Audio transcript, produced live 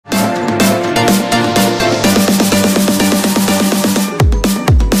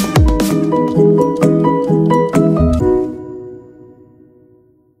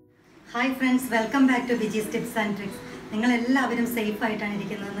Welcome back to Biji's tips and tricks. നിങ്ങളെല്ലാവരും safe ആയിട്ടാണ്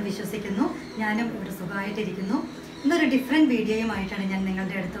ഇരിക്കുന്നതെന്ന് വിശ്വസിക്കുന്നു. ഞാനും ഇവിടെ സുഖമായിട്ടിരിക്കുന്നു. ഇന്നൊരു ഡിഫറെൻറ്റ് വീഡിയോയുമായിട്ടാണ് ഞാൻ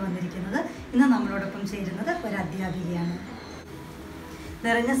നിങ്ങളുടെ അടുത്ത് വന്നിരിക്കുന്നത്. ഇന്ന് നമ്മളോടൊപ്പം ചേരുന്നത് ഒരു അധ്യാപികയാണ്.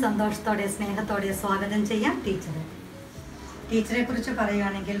 നിറഞ്ഞ സന്തോഷത്തോടെ സ്നേഹത്തോടെ സ്വാഗതം ചെയ്യാം ടീച്ചറെ കുറിച്ച്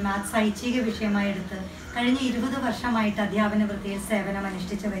പറയുകയാണെങ്കിൽ മാത്സ് ഐച്ഛിക വിഷയമായി എടുത്ത് കഴിഞ്ഞ 20 വർഷമായിട്ട് അധ്യാപന വൃത്തിയിൽ സേവനം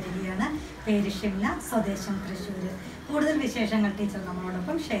അനുഷ്ഠിച്ചു വരികയാണ്. പേര് ഷിംല, സ്വദേശം തൃശ്ശൂർ. കൂടുതൽ വിശേഷങ്ങൾ ടീച്ചർ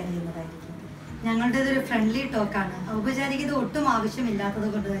നമ്മളോടൊപ്പം ഷെയർ ചെയ്യുന്നതായിരിക്കും. ഞങ്ങളുടേതൊരു ഫ്രണ്ട്ലി ടോക്കാണ്. ഔപചാരികത ഒട്ടും ആവശ്യമില്ലാത്തത്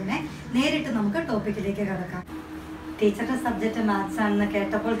കൊണ്ട് തന്നെ നേരിട്ട് നമുക്ക് ടോപ്പിക്കിലേക്ക് കടക്കാം. ടീച്ചറുടെ സബ്ജക്റ്റ് മാത്സ് ആണെന്ന്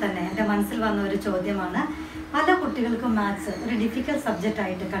കേട്ടപ്പോൾ തന്നെ എൻ്റെ മനസ്സിൽ വന്ന ഒരു ചോദ്യമാണ്. പല കുട്ടികൾക്കും മാത്സ് ഒരു ഡിഫിക്കൽട്ട് സബ്ജക്റ്റ്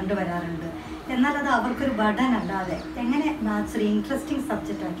ആയിട്ട് കണ്ടുവരാറുണ്ട്. എന്നാൽ അത് അവർക്കൊരു ബർഡൻ അല്ലാതെ എങ്ങനെ മാത്സ് ഒരു ഇൻട്രസ്റ്റിംഗ്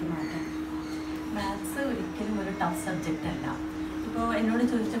സബ്ജക്റ്റ് ആക്കി മാറ്റാം? മാത്സ് ഒരിക്കലും ഒരു ടഫ് സബ്ജക്റ്റ് അല്ല. ഇപ്പോൾ എന്നോട്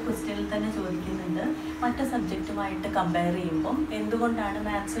ചോദിച്ച ക്വസ്റ്റ്യനിൽ തന്നെ ചോദിക്കുന്നുണ്ട്, മറ്റ് സബ്ജക്റ്റുമായിട്ട് കമ്പയർ ചെയ്യുമ്പം എന്തുകൊണ്ടാണ്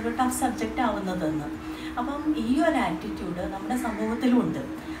മാത്സ് ഒരു ടഫ് സബ്ജക്റ്റ് ആവുന്നതെന്ന്. അപ്പം ഈ ഒരു ആറ്റിറ്റ്യൂഡ് നമ്മുടെ സമൂഹത്തിലും ഉണ്ട്.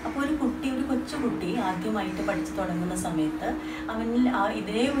 അപ്പോൾ ഒരു കൊച്ചുകുട്ടി ആദ്യമായിട്ട് പഠിച്ചു തുടങ്ങുന്ന സമയത്ത് അവനിൽ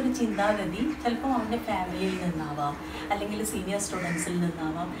ഇതേ ഒരു ചിന്താഗതി ചിലപ്പോൾ അവൻ്റെ ഫാമിലിയിൽ നിന്നാവാം, അല്ലെങ്കിൽ സീനിയർ സ്റ്റുഡൻസിൽ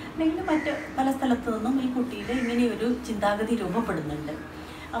നിന്നാവാം, അല്ലെങ്കിൽ മറ്റ് പല സ്ഥലത്തു നിന്നും ഈ കുട്ടിയിൽ ഇങ്ങനെയൊരു ചിന്താഗതി രൂപപ്പെടുന്നുണ്ട്.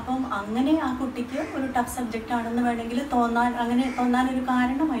 അപ്പം അങ്ങനെ ആ കുട്ടിക്ക് ഒരു ടഫ് സബ്ജക്റ്റ് ആണെന്ന് വേണമെങ്കിൽ തോന്നാനൊരു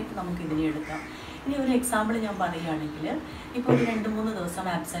കാരണമായിട്ട് നമുക്കിതിനെ എടുക്കാം. ഇനി ഒരു എക്സാമ്പിൾ ഞാൻ പറയുകയാണെങ്കിൽ, ഇപ്പോൾ ഒരു 2-3 ദിവസം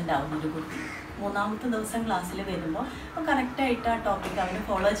ആബ്സെൻ്റ് ആവുന്ന ഒരു കുട്ടി 3-ാമത്തെ ദിവസം ക്ലാസ്സിൽ വരുമ്പോൾ അപ്പോൾ കറക്റ്റായിട്ട് ആ ടോപ്പിക് അവന്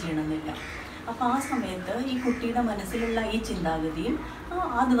ഫോളോ ചെയ്യണമെന്നില്ല. അപ്പോൾ ആ സമയത്ത് ഈ കുട്ടിയുടെ മനസ്സിലുള്ള ഈ ചിന്താഗതിയും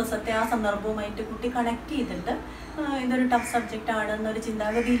ആ ദിവസത്തെ ആ സന്ദർഭവുമായിട്ട് കുട്ടി കണക്ട് ചെയ്തിട്ട് ഇതൊരു ടഫ് സബ്ജക്റ്റ് ആണെന്നൊരു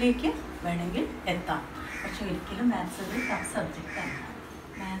ചിന്താഗതിയിലേക്ക് വേണമെങ്കിൽ എത്താം. പക്ഷെ ഒരിക്കലും മാത്സ് ഒരു ടഫ് സബ്ജക്റ്റാണ്.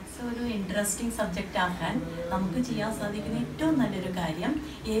 മാത്സ് ഒരു ഇൻട്രസ്റ്റിംഗ് സബ്ജക്റ്റ് ആക്കാൻ നമുക്ക് ചെയ്യാൻ സാധിക്കുന്ന ഏറ്റവും നല്ലൊരു കാര്യം,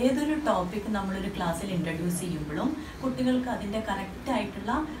 ഏതൊരു ടോപ്പിക് നമ്മളൊരു ക്ലാസ്സിൽ ഇൻട്രൊഡ്യൂസ് ചെയ്യുമ്പോഴും കുട്ടികൾക്ക് അതിൻ്റെ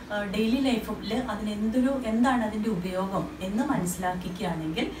കറക്റ്റായിട്ടുള്ള ഡെയിലി ലൈഫിൽ എന്താണ് അതിൻ്റെ ഉപയോഗം എന്ന്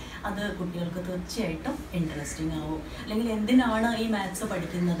മനസ്സിലാക്കിക്കുകയാണെങ്കിൽ അത് കുട്ടികൾക്ക് തീർച്ചയായിട്ടും ഇൻട്രസ്റ്റിംഗ് ആവും. അല്ലെങ്കിൽ എന്തിനാണ് ഈ മാത്സ്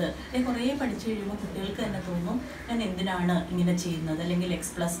പഠിക്കുന്നത്, അല്ലെങ്കിൽ കുറേ പഠിച്ചു കഴിയുമ്പോൾ കുട്ടികൾക്ക് തന്നെ തോന്നും, ഞാൻ എന്തിനാണ് ഇങ്ങനെ ചെയ്യുന്നത്, അല്ലെങ്കിൽ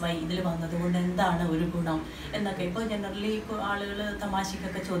x+y ഇതിൽ വന്നതുകൊണ്ട് എന്താണ് ഒരു ഗുണം എന്നൊക്കെ. ഇപ്പോൾ ജനറലി ആളുകൾ തമാശയ്ക്ക്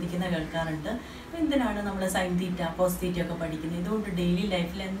ചോദിക്കുന്ന കേൾക്കാറുണ്ട്, എന്തിനാണ് നമ്മൾ സൈൻ തീറ്റ കോസ് തീറ്റ ഒക്കെ പഠിക്കുന്നത്, ഇതുകൊണ്ട് ഡെയിലി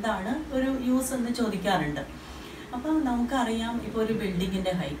ലൈഫിൽ എന്താണ് ഒരു യൂസ് എന്ന് ചോദിക്കാറുണ്ട്. അപ്പോൾ നമുക്കറിയാം, ഇപ്പോൾ ഒരു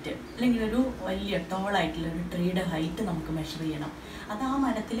ബിൽഡിങ്ങിൻ്റെ ഹൈറ്റ് അല്ലെങ്കിൽ ഒരു വലിയ ടോളായിട്ടുള്ള ഒരു ട്രീയുടെ ഹൈറ്റ് നമുക്ക് മെഷർ ചെയ്യണം. അത് ആ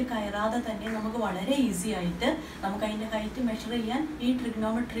മരത്തിൽ കയറാതെ തന്നെ നമുക്ക് വളരെ ഈസി ആയിട്ട് നമുക്ക് അതിൻ്റെ ഹൈറ്റ് മെഷർ ചെയ്യാൻ ഈ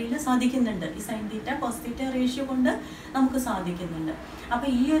ട്രിഗ്നോമെട്രിയിൽ സാധിക്കുന്നുണ്ട്. ഈ sine theta cos theta ratio കൊണ്ട് നമുക്ക് സാധിക്കുന്നുണ്ട്. അപ്പോൾ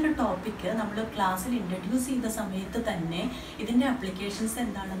ഈ ഒരു ടോപ്പിക്ക് നമ്മൾ ക്ലാസ്സിൽ ഇൻട്രൊഡ്യൂസ് ചെയ്ത സമയത്ത് തന്നെ ഇതിൻ്റെ ആപ്ലിക്കേഷൻസ്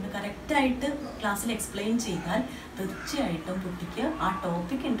എന്താണെന്ന് കറക്റ്റായിട്ട് ക്ലാസ്സിൽ എക്സ്പ്ലെയിൻ ചെയ്താൽ തീർച്ചയായിട്ടും കുട്ടിക്ക് ആ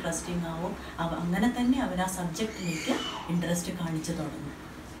ടോപ്പിക് ഇൻട്രസ്റ്റിംഗ് ആവും. അങ്ങനെ തന്നെ അവർ ആ സബ്ജക്റ്റിലേക്ക് ഇൻട്രസ്റ്റ് കാണിച്ചു തുടങ്ങും.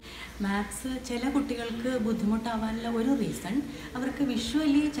 മാത്സ് ചില കുട്ടികൾക്ക് ബുദ്ധിമുട്ടാവാനുള്ള ഒരു റീസൺ, അവർക്ക്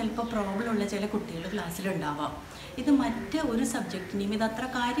വിഷ്വലി ചിലപ്പോൾ പ്രോബ്ലം ഉള്ള ചില കുട്ടികൾ ക്ലാസ്സിലുണ്ടാവാം. ഇത് മറ്റ് ഒരു സബ്ജക്റ്റിനെയും ഇത് അത്ര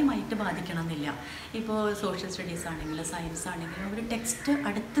കാര്യമായിട്ട് ബാധിക്കണമെന്നില്ല. ഇപ്പോൾ സോഷ്യൽ സ്റ്റഡീസ് ആണെങ്കിലും സയൻസ് ആണെങ്കിലും അവർ ടെക്സ്റ്റ്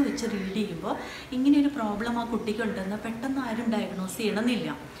അടുത്ത് വെച്ച് റീഡ് ചെയ്യുമ്പോൾ ഇങ്ങനെയൊരു പ്രോബ്ലം ആ കുട്ടിക്കുണ്ടെന്ന് പെട്ടെന്ന് ആരും ഡയഗ്നോസ് ചെയ്യണമെന്നില്ല.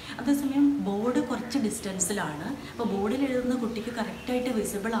 അതേസമയം ബോർഡ് കുറച്ച് ഡിസ്റ്റൻസിലാണ്. അപ്പോൾ ബോർഡിൽ എഴുതുന്ന കുട്ടിക്ക് കറക്റ്റായിട്ട്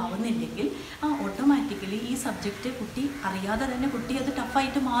വിസിബിൾ ആവുന്നില്ലെങ്കിൽ ഓട്ടോമാറ്റിക്കലി ഈ സബ്ജക്റ്റ് കുട്ടി അറിയാതെ തന്നെ കുട്ടി അത്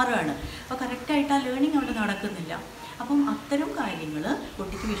ടഫായിട്ട് മാറുകയാണ്. അപ്പോൾ കറക്റ്റായിട്ട് ആ ലേണിംഗ് അവിടെ നടക്കുന്നില്ല. അപ്പം അത്തരം കാര്യങ്ങൾ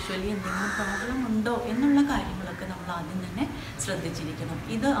കുട്ടിക്ക് വിഷ്വലി എന്തെങ്കിലും പ്രോബ്ലം ഉണ്ടോ എന്നുള്ള കാര്യങ്ങളൊക്കെ നമ്മൾ ആദ്യം തന്നെ ശ്രദ്ധിച്ചിരിക്കണം.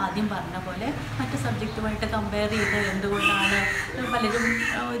 ഇത് ആദ്യം പറഞ്ഞ പോലെ മറ്റ് സബ്ജക്റ്റുമായിട്ട് കമ്പയർ ചെയ്ത് എന്തുകൊണ്ടാണ് പലരും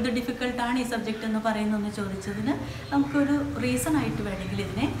ഇത് ഡിഫിക്കൽട്ടാണ് ഈ സബ്ജക്റ്റ് എന്ന് പറയുന്നതെന്ന് ചോദിച്ചതിന് നമുക്കൊരു റീസൺ ആയിട്ട് വേണമെങ്കിൽ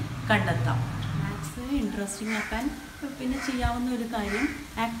ഇതിനെ കണ്ടെത്താം. മാത്സ് ഇൻട്രസ്റ്റിംഗ് ആക്കാൻ പിന്നെ ചെയ്യാവുന്ന ഒരു കാര്യം,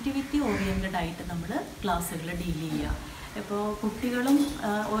 ആക്ടിവിറ്റി ഓറിയൻറ്റഡ് ആയിട്ട് നമ്മൾ ക്ലാസ്സുകൾ ഡീൽ ചെയ്യുക. ഇപ്പോൾ കുട്ടികളും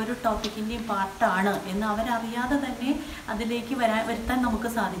ഓരോ ടോപ്പിക്കിൻ്റെയും പാർട്ടാണ് എന്ന് അവരറിയാതെ തന്നെ അതിലേക്ക് വരുത്താൻ നമുക്ക്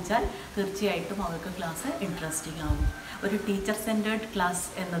സാധിച്ചാൽ തീർച്ചയായിട്ടും അവർക്ക് ക്ലാസ് ഇൻട്രസ്റ്റിംഗ് ആവും. ഒരു ടീച്ചർ സെൻറ്റേർഡ് ക്ലാസ്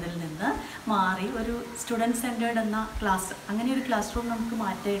എന്നതിൽ നിന്ന് മാറി ഒരു സ്റ്റുഡൻറ്റ് സെൻറ്റേർഡ് എന്ന ക്ലാസ്, അങ്ങനെ ഒരു ക്ലാസ് റൂം നമുക്ക്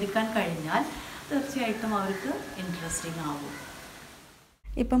മാറ്റിയെടുക്കാൻ കഴിഞ്ഞാൽ തീർച്ചയായിട്ടും അവർക്ക് ഇൻട്രസ്റ്റിംഗ് ആവും.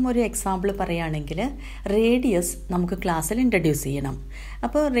 ഇപ്പം ഒരു എക്സാമ്പിൾ പറയുകയാണെങ്കിൽ, റേഡിയസ് നമുക്ക് ക്ലാസ്സിൽ ഇൻട്രൊഡ്യൂസ് ചെയ്യണം.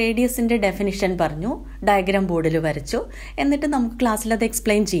 അപ്പോൾ റേഡിയസിൻ്റെ ഡെഫിനിഷൻ പറഞ്ഞു, ഡയഗ്രാം ബോർഡിൽ വരച്ചു, എന്നിട്ട് നമുക്ക് ക്ലാസ്സിൽ അത്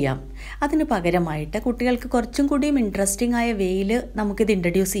എക്സ്പ്ലെയിൻ ചെയ്യാം. അതിന് പകരമായിട്ട് കുട്ടികൾക്ക് കുറച്ചും കൂടിയും ഇൻട്രസ്റ്റിംഗ് ആയ വേയിൽ നമുക്കിത്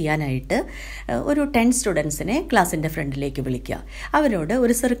ഇൻട്രൊഡ്യൂസ് ചെയ്യാനായിട്ട് ഒരു 10 സ്റ്റുഡൻസിനെ ക്ലാസ്സിൻ്റെ ഫ്രണ്ടിലേക്ക് വിളിക്കുക. അവരോട്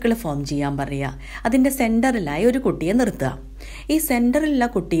ഒരു സർക്കിൾ ഫോം ചെയ്യാൻ പറയുക. അതിൻ്റെ സെൻറ്ററിലായി ഒരു കുട്ടിയെ നിർത്തുക. ഈ സെൻറ്ററിലുള്ള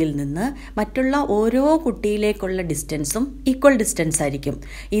കുട്ടിയിൽ നിന്ന് മറ്റുള്ള ഓരോ കുട്ടിയിലേക്കുള്ള ഡിസ്റ്റൻസും ഈക്വൽ ഡിസ്റ്റൻസ് ആയിരിക്കും.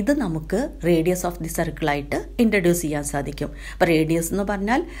 ഇത് നമുക്ക് റേഡിയസ് ഓഫ് ദി സർക്കിളായിട്ട് ഇൻട്രൊഡ്യൂസ് ചെയ്യാൻ സാധിക്കും. അപ്പോൾ റേഡിയസ് എന്ന്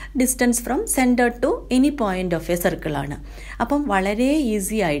പറഞ്ഞാൽ distance from centre to any point of A സർക്കിളാണ്. അപ്പം വളരെ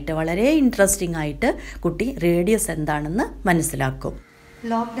ഈസി ആയിട്ട് വളരെ ഇൻട്രസ്റ്റിംഗ് ആയിട്ട് കുട്ടി റേഡിയസ് എന്താണെന്ന് മനസ്സിലാക്കും.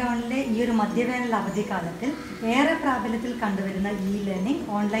 ലോക്ക്ഡൗണിലെ ഈ ഒരു മധ്യവേനൽ അവധിക്കാലത്തിൽ ഏറെ പ്രാബല്യത്തിൽ കണ്ടുവരുന്ന ലേണിംഗ്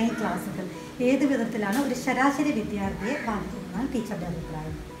ഓൺലൈൻ ക്ലാസ്സുകൾ ഏത് വിധത്തിലാണ് ഒരു ശരാശരി വിദ്യാർത്ഥിയെ ബാധിക്കുന്നതാണ് ടീച്ചറുടെ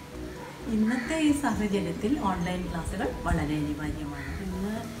അഭിപ്രായം? ഇന്നത്തെ ഈ സാഹചര്യത്തിൽ ഓൺലൈൻ ക്ലാസ്സുകൾ വളരെ അനിവാര്യമാണ്.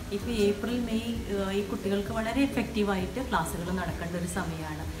 ഇന്ന് ഇപ്പോൾ ഏപ്രിൽ മെയ് ഈ കുട്ടികൾക്ക് വളരെ എഫക്റ്റീവായിട്ട് ക്ലാസ്സുകൾ നടക്കേണ്ട ഒരു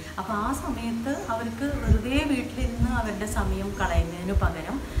സമയമാണ്. അപ്പോൾ ആ സമയത്ത് അവർക്ക് വെറുതെ വീട്ടിലിരുന്ന് അവരുടെ സമയം കളയുന്നതിന്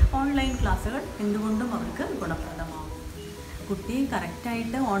പകരം ഓൺലൈൻ ക്ലാസ്സുകൾ എന്തുകൊണ്ടും അവർക്ക് ഗുണപ്രദമാകും. കുട്ടി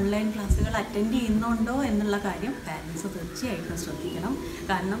കറക്റ്റായിട്ട് ഓൺലൈൻ ക്ലാസ്സുകൾ അറ്റൻഡ് ചെയ്യുന്നുണ്ടോ എന്നുള്ള കാര്യം പാരൻസ് തീർച്ചയായിട്ടും ശ്രദ്ധിക്കണം.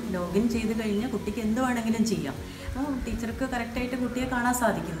 കാരണം ലോഗിൻ ചെയ്ത് കഴിഞ്ഞാൽ കുട്ടിക്ക് എന്ത് വേണമെങ്കിലും ചെയ്യാം. അപ്പോൾ ടീച്ചർക്ക് കറക്റ്റായിട്ട് കുട്ടിയെ കാണാൻ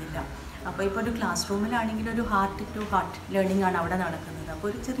സാധിക്കുന്നില്ല. അപ്പോൾ ഇപ്പോൾ ഒരു ക്ലാസ് റൂമിലാണെങ്കിൽ ഒരു ഹാർട്ട് ടു ഹാർട്ട് ലേണിംഗ് ആണ് അവിടെ നടക്കുന്നത്. അപ്പോൾ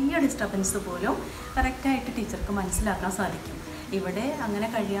ഒരു ചെറിയ ഡിസ്റ്റർബൻസ് പോലും കറക്റ്റായിട്ട് ടീച്ചർക്ക് മനസ്സിലാക്കാൻ സാധിക്കും. ഇവിടെ അങ്ങനെ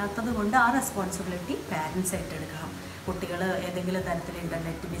കഴിയാത്തത് കൊണ്ട് ആ റെസ്പോൺസിബിലിറ്റി പാരൻസ് ഏറ്റെടുക്കണം. കുട്ടികൾ ഏതെങ്കിലും തരത്തിൽ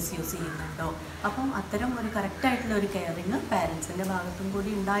ഇൻ്റർനെറ്റ് മിസ്യൂസ് ചെയ്യുന്നുണ്ടോ, അപ്പം അത്തരം ഒരു കറക്റ്റായിട്ടുള്ള ഒരു കെയറിങ് പാരൻസിൻ്റെ ഭാഗത്തും കൂടി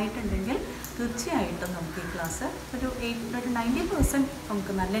ഉണ്ടായിട്ടുണ്ടെങ്കിൽ തീർച്ചയായിട്ടും നമുക്ക് ഈ ക്ലാസ് ഒരു 90%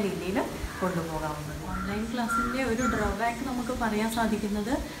 നമുക്ക് നല്ല രീതിയിൽ കൊണ്ടുപോകാവുന്നതാണ്. ഓൺലൈൻ ക്ലാസ്സിൻ്റെ ഒരു ഡ്രോബാക്ക് നമുക്ക് പറയാൻ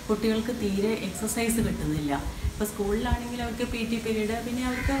സാധിക്കുന്നത് കുട്ടികൾക്ക് തീരെ എക്സസൈസ് കിട്ടുന്നില്ല. ഇപ്പോൾ സ്കൂളിലാണെങ്കിൽ അവർക്ക് PT പീരീഡ്, പിന്നെ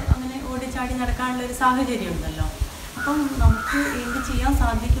അവർക്ക് അങ്ങനെ ഓടിച്ചാടി നടക്കാനുള്ള ഒരു സാഹചര്യം ഉണ്ടല്ലോ. അപ്പം നമുക്ക് എന്ത് ചെയ്യാൻ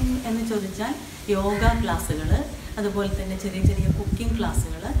സാധിക്കും എന്ന് ചോദിച്ചാൽ യോഗ ക്ലാസ്സുകൾ, അതുപോലെ തന്നെ ചെറിയ ചെറിയ കുക്കിംഗ്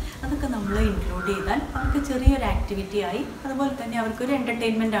ക്ലാസ്സുകൾ, അതൊക്കെ നമ്മൾ ഇൻക്ലൂഡ് ചെയ്താൽ അവർക്ക് ചെറിയൊരു ആക്ടിവിറ്റി ആയി, അതുപോലെ തന്നെ അവർക്കൊരു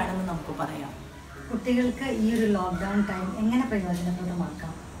എൻ്റർടൈൻമെൻ്റ് ആണെന്ന് നമുക്ക് പറയാം. കുട്ടികൾക്ക് ഈ ഒരു ലോക്ക്ഡൗൺ ടൈം എങ്ങനെ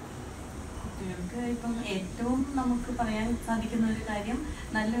പ്രയോജനപ്രദമാക്കാം? കുട്ടികൾക്ക് ഇപ്പം ഏറ്റവും നമുക്ക് പറയാൻ സാധിക്കുന്ന ഒരു കാര്യം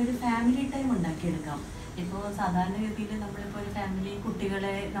നല്ലൊരു ഫാമിലി ടൈം ഉണ്ടാക്കിയെടുക്കാം. ഇപ്പോൾ സാധാരണഗതിയിൽ നമ്മളിപ്പോൾ ഒരു ഫാമിലി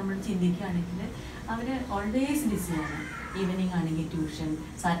കുട്ടികളെ നമ്മൾ ചിന്തിക്കുകയാണെങ്കിൽ അവർ ഓൾവേസ് ബിസിയാണ്. ഈവനിങ് ആണെങ്കിൽ ട്യൂഷൻ,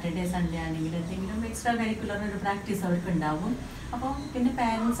 സാറ്റർഡേ സൺഡേ ആണെങ്കിൽ എന്തെങ്കിലും എക്സ്ട്രാ കരിക്കുലർ ഒരു പ്രാക്ടീസ് അവർക്ക് ഉണ്ടാവും. അപ്പോൾ പിന്നെ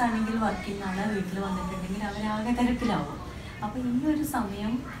പാരൻസ് ആണെങ്കിൽ വർക്കിംഗ് ആണ്, വീട്ടിൽ വന്നിട്ടുണ്ടെങ്കിൽ അവരാകെ തിരക്കിലാവും. അപ്പോൾ ഈ ഒരു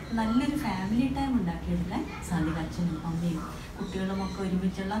സമയം നല്ലൊരു ഫാമിലി ടൈം ഉണ്ടാക്കിയെടുക്കാൻ സാധിക്കും. അച്ഛനും അമ്മയും കുട്ടികളുമൊക്കെ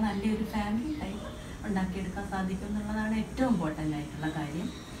ഒരുമിച്ചുള്ള നല്ലൊരു ഫാമിലി ടൈം ഉണ്ടാക്കിയെടുക്കാൻ സാധിക്കും എന്നുള്ളതാണ് ഏറ്റവും ഇമ്പോർട്ടൻ്റ് ആയിട്ടുള്ള കാര്യം.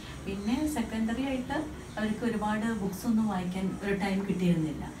 പിന്നെ സെക്കൻഡറി ആയിട്ട് അവർക്ക് ഒരുപാട് ബുക്സ് ഒന്നും വായിക്കാൻ ഒരു ടൈം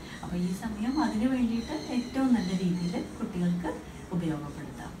കിട്ടിയിരുന്നില്ല. അപ്പോൾ ഈ സമയം അതിന് വേണ്ടിയിട്ട് ഏറ്റവും നല്ല രീതിയിൽ കുട്ടികൾക്ക്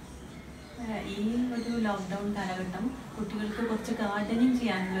ഉപയോഗപ്പെടുത്താം. ഈ ഒരു ലോക്ക്ഡൗൺ കാലഘട്ടം കുട്ടികൾക്ക് കുറച്ച് ഗാർഡനിങ്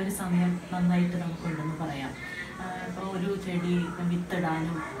ചെയ്യാനുള്ള ഒരു സമയം നന്നായിട്ട് നമുക്കുണ്ടെന്ന് പറയാം. ഇപ്പോൾ ഒരു ചെടി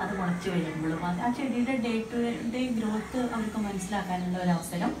വിത്തിടാനും അത് മുളച്ച് വരുമ്പോഴും ആ ചെടിയുടെ ഡേ ടു ഡേ ഗ്രോത്ത് അവർക്ക് മനസ്സിലാക്കാനുള്ള ഒരു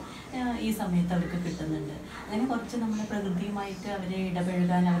അവസരം ഈ സമയത്ത് അവർക്ക് കിട്ടുന്നുണ്ട്. അങ്ങനെ കുറച്ച് നമ്മുടെ പ്രകൃതിയുമായിട്ട് അവരെ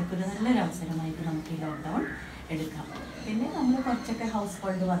ഇടപഴകാൻ അവർക്കൊരു നല്ലൊരു അവസരമായിട്ട് നമുക്ക് ഈ ലോക്ക്ഡൗൺ എടുക്കാം. പിന്നെ നമ്മൾ കുറച്ചൊക്കെ ഹൗസ്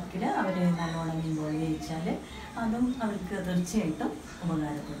ഹോൾഡ് വർക്കിൽ അവരെ നല്ലോണം ഇൻവോൾവ് ചെയ്യിച്ചാൽ അതും അവർക്ക് തീർച്ചയായിട്ടും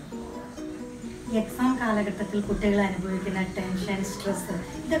ഉപകാരപ്പെടും. എക്സാം കാലഘട്ടത്തിൽ കുട്ടികൾ അനുഭവിക്കുന്ന ടെൻഷൻ, സ്ട്രെസ്,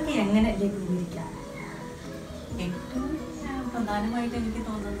 ഇതൊക്കെ എങ്ങനെ ലഘൂകരിക്കാം? ഏറ്റവും പ്രധാനമായിട്ട് എനിക്ക്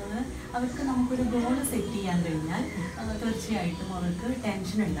തോന്നുന്നത് അവർക്ക് നമുക്കൊരു ഗോൾ സെറ്റ് ചെയ്യാൻ കഴിഞ്ഞാൽ തീർച്ചയായിട്ടും അവർക്ക്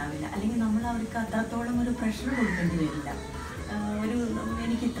ടെൻഷൻ ഉണ്ടാവില്ല. അല്ലെങ്കിൽ നമ്മൾ അവർക്ക് അത്രത്തോളം ഒരു പ്രഷർ കൊടുക്കേണ്ടി വരില്ല. ഒരു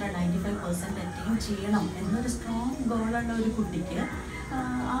എനിക്കിത്ര 95% അറ്റൈൻ ചെയ്യണം എന്നൊരു സ്ട്രോങ് ഗോളുള്ള ഒരു കുട്ടിക്ക്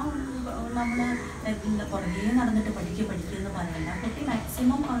ആ നമ്മൾ പുറകെ നടന്നിട്ട് പഠിക്കുക എന്ന് പറയണ്ട. കുട്ടി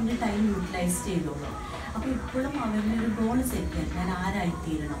മാക്സിമം അവൻ്റെ ടൈം യൂട്ടിലൈസ് ചെയ്തോളൂ. അപ്പോൾ എപ്പോഴും അവരുടെ ഒരു ഗോൾ സെറ്റ് ചെയ്യാൻ, ഞാൻ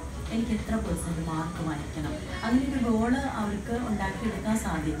ആരായിത്തീരണം, എനിക്ക് എത്ര % മാർക്ക് വാങ്ങിക്കണം, അങ്ങനെ ഒരു ഗോള് അവർക്ക് ഉണ്ടാക്കിയെടുക്കാൻ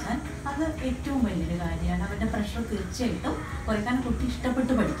സാധിച്ചാൽ അത് ഏറ്റവും വലിയൊരു കാര്യമാണ്. അവരുടെ പ്രഷർ തീർച്ചയായിട്ടും കുറയ്ക്കാൻ കുട്ടി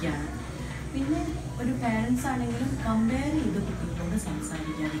ഇഷ്ടപ്പെട്ട് പഠിക്കുകയാണ്. പിന്നെ ഒരു പാരൻസ് ആണെങ്കിലും കമ്പയർ ചെയ്ത് കുട്ടികളോട്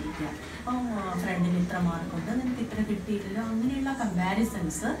സംസാരിക്കാതിരിക്കുക. അപ്പോൾ ഫ്രണ്ടിന് ഇത്ര മാർക്കുണ്ട്, നിനക്ക് ഇത്ര കിട്ടിയില്ലല്ലോ, അങ്ങനെയുള്ള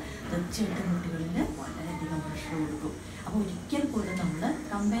കമ്പാരിസൺസ് തീർച്ചയായിട്ടും കുട്ടികളിൽ വളരെയധികം പ്രഷർ കൊടുക്കും. അപ്പോൾ ഒരിക്കൽ പോലും നമ്മൾ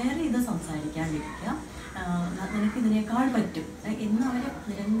കമ്പയർ ചെയ്ത് സംസാരിക്കാണ്ടിരിക്കുക. നിനക്ക് ഇതിനേക്കാൾ പറ്റും എന്ന് അവരെ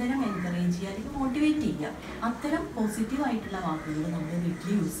നിരന്തരം എൻകറേജ് ചെയ്യുക, അല്ലെങ്കിൽ മോട്ടിവേറ്റ് ചെയ്യുക. അത്തരം പോസിറ്റീവായിട്ടുള്ള വാക്കുകൾ നമ്മൾ വീട്ടിൽ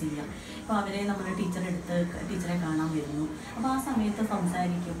യൂസ് ചെയ്യുക. ഇപ്പോൾ അവരെ നമ്മൾ ടീച്ചറെ കാണാൻ വരുന്നു, അപ്പോൾ ആ സമയത്ത്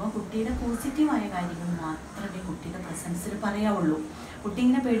സംസാരിക്കുമ്പോൾ കുട്ടിയുടെ പോസിറ്റീവായ കാര്യങ്ങൾ മാത്രമേ കുട്ടിയുടെ പ്രസൻസിൽ പറയാവുള്ളൂ. കുട്ടി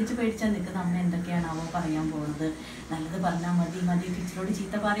ഇങ്ങനെ പേടിച്ചാൽ നിൽക്കുന്ന അമ്മ എന്തൊക്കെയാണാവോ പറയാൻ പോകുന്നത്, നല്ലത് പറഞ്ഞാൽ മതി ടീച്ചറോട്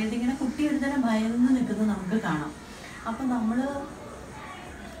ചീത്ത പറയരുത്, ഇങ്ങനെ കുട്ടി ഒരുതരം ഭയന്ന് നിൽക്കുന്നത് നമുക്ക് കാണാം. അപ്പോൾ നമ്മൾ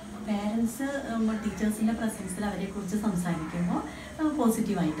പാരൻസ് ടീച്ചേഴ്സിൻ്റെ പ്രസൻസിൽ അവരെക്കുറിച്ച് സംസാരിക്കുമ്പോൾ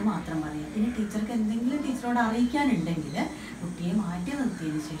പോസിറ്റീവായിട്ട് മാത്രം പറയാം. പിന്നെ ടീച്ചർക്ക് എന്തെങ്കിലും ടീച്ചറോട് അറിയിക്കാനുണ്ടെങ്കിൽ കുട്ടിയെ മാറ്റി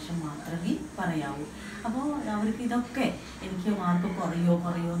നിർത്തിയതിന് ശേഷം മാത്രമേ പറയാവൂ. അപ്പോൾ അവർക്ക് ഇതൊക്കെ എനിക്ക് മാർക്ക് കുറയോ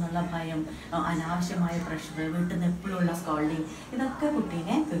എന്നുള്ള ഭയം, അനാവശ്യമായ പ്രഷർ, വീട്ടിൽ നിന്ന് എപ്പോഴുള്ള സ്കോൾഡിങ്, ഇതൊക്കെ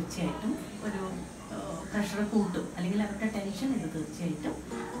കുട്ടീനെ തീർച്ചയായിട്ടും ഒരു പ്രഷർ കൂട്ടും, അല്ലെങ്കിൽ അവരുടെ ടെൻഷൻ ഇത് തീർച്ചയായിട്ടും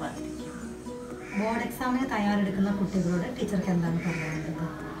വർദ്ധിക്കും. ബോർഡ് എക്സാമിന് തയ്യാറെടുക്കുന്ന കുട്ടികളോട് ടീച്ചർക്ക് എന്താണ് പറയാനുള്ളത്?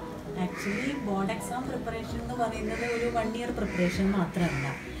 ആക്ച്വലി ബോർഡ് എക്സാം പ്രിപ്പറേഷൻ എന്ന് പറയുന്നത് ഒരു 1 year പ്രിപ്പറേഷൻ മാത്രമല്ല.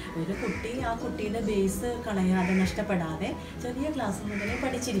 ഒരു കുട്ടി ആ കുട്ടിയുടെ ബേസ് കളയാതെ, നഷ്ടപ്പെടാതെ ചെറിയ ക്ലാസ് മുതലേ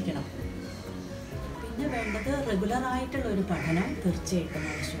പഠിച്ചിരിക്കണം. പിന്നെ വേണ്ടത് റെഗുലറായിട്ടുള്ള ഒരു പഠനം തീർച്ചയായിട്ടും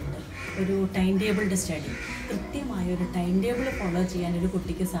ആവശ്യമുണ്ട്. ഒരു ടൈം ടേബിൾഡ് സ്റ്റഡി, കൃത്യമായ ഒരു ടൈം ടേബിൾ ഫോളോ ചെയ്യാൻ ഒരു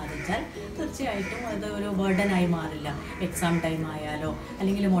കുട്ടിക്ക് സാധിച്ചാൽ തീർച്ചയായിട്ടും അത് ഒരു ബർഡനായി മാറില്ല. എക്സാം ടൈം ആയാലോ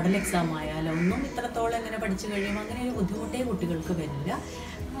അല്ലെങ്കിൽ മോഡൽ എക്സാം ആയാലോ ഒന്നും ഇത്രത്തോളം ഇങ്ങനെ പഠിച്ചു കഴിയുമ്പോൾ അങ്ങനെ ഒരു ബുദ്ധിമുട്ടേ കുട്ടികൾക്ക് വരില്ല.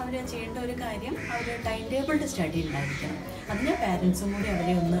 അവർ ചെയ്യേണ്ട ഒരു കാര്യം, അവർ ടൈം ടേബിൾഡ് സ്റ്റഡി ഉണ്ടായിരിക്കണം. അതിന് പാരൻസും കൂടി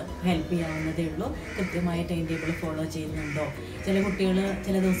അവരെ ഒന്ന് ഹെൽപ്പ് ചെയ്യാവുന്നതേ ഉള്ളൂ. കൃത്യമായി ടൈം ടേബിൾ ഫോളോ ചെയ്യുന്നുണ്ടോ? ചില കുട്ടികൾ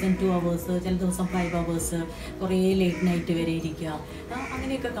ചില ദിവസം 2 hours, ചില ദിവസം 5 hours, കുറേ ലേറ്റ് നൈറ്റ് വരെ ഇരിക്കുക,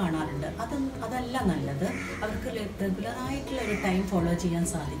 അങ്ങനെയൊക്കെ കാണാറുണ്ട്. അതല്ല നല്ലത്. അവർക്ക് റെഗുലറായിട്ടുള്ള ഒരു ടൈം ഫോളോ ചെയ്യാൻ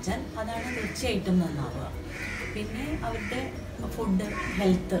സാധിച്ചാൽ അതാണ് തീർച്ചയായിട്ടും നന്നാവുക. പിന്നെ അവരുടെ ഫുഡ്,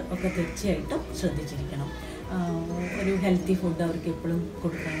 ഹെൽത്ത് ഒക്കെ തീർച്ചയായിട്ടും ശ്രദ്ധിച്ചിരിക്കണം. ഒരു ഹെൽത്തി ഫുഡ് അവർക്ക് എപ്പോഴും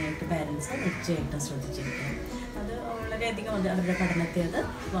കൊടുക്കാനായിട്ട് പാരൻസ് തീർച്ചയായിട്ടും ശ്രദ്ധിച്ചിരിക്കണം. അത് വളരെയധികം അവരുടെ പഠനത്തെ അത്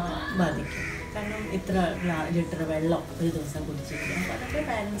ബാധിക്കും. കാരണം ഇത്ര ലിറ്റർ വെള്ളം ഒരു ദിവസം കുടിച്ചിരിക്കണം. അപ്പോൾ അതൊക്കെ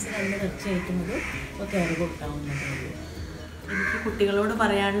പാരൻസിന് അതിന് തീർച്ചയായിട്ടും ഒരു കെയർ കൊടുക്കാവുന്നതേ ഉള്ളൂ. എനിക്ക് കുട്ടികളോട്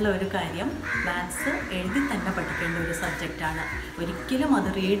പറയാനുള്ള ഒരു കാര്യം, മാത്സ് എഴുതി തന്നെ പഠിക്കേണ്ട ഒരു സബ്ജക്റ്റാണ്. ഒരിക്കലും അത്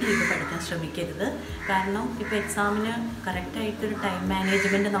റീഡ് ചെയ്ത് പഠിക്കാൻ ശ്രമിക്കരുത്. കാരണം ഇപ്പോൾ എക്സാമിന് കറക്റ്റായിട്ടൊരു ടൈം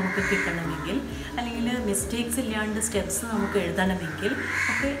മാനേജ്മെൻറ്റ് നമുക്ക് കിട്ടണമെങ്കിൽ, അല്ലെങ്കിൽ മിസ്റ്റേക്സ് ഇല്ലാണ്ട് സ്റ്റെപ്സ് നമുക്ക് എഴുതണമെങ്കിൽ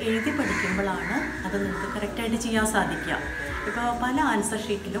ഒക്കെ എഴുതി പഠിക്കുമ്പോഴാണ് അത് നമുക്ക് കറക്റ്റായിട്ട് ചെയ്യാൻ സാധിക്കുക. ഇപ്പോൾ പല ആൻസർ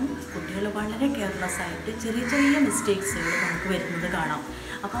ഷീറ്റിലും കുട്ടികൾ വളരെ കെയർലെസ് ആയിട്ട് ചെറിയ മിസ്റ്റേക്സുകൾ നമുക്ക് വരുന്നത് കാണാം.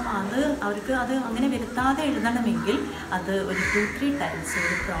 അപ്പം അവർക്ക് അത് അങ്ങനെ വരുത്താതെ എഴുതണമെങ്കിൽ അത് ഒരു 2-3 times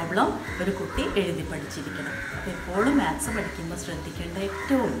ഒരു പ്രോബ്ലം ഒരു കുട്ടി എഴുതി പഠിച്ചിരിക്കണം. അപ്പോൾ എപ്പോഴും മാത്സ് പഠിക്കുമ്പോൾ ശ്രദ്ധിക്കേണ്ട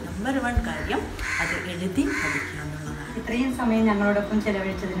ഏറ്റവും നമ്പർ 1 കാര്യം അത് എഴുതി പഠിക്കുക എന്നുള്ളതാണ്. ഇത്രയും സമയം ഞങ്ങളോടൊപ്പം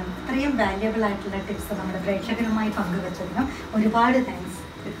ചെലവഴിച്ചതിനും ഇത്രയും വാല്യുബിൾ ആയിട്ടുള്ള ടിപ്സ് നമ്മുടെ പ്രേക്ഷകരുമായി പങ്കുവച്ചതിനും ഒരുപാട് thanks.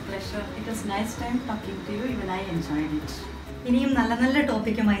 With pleasure. It was nice time talking to you. Even I enjoyed it. ഇനിയും നല്ല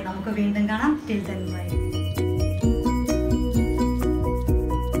ടോപ്പിക്കുമായി നമുക്ക് വീണ്ടും കാണാം. Till then bye.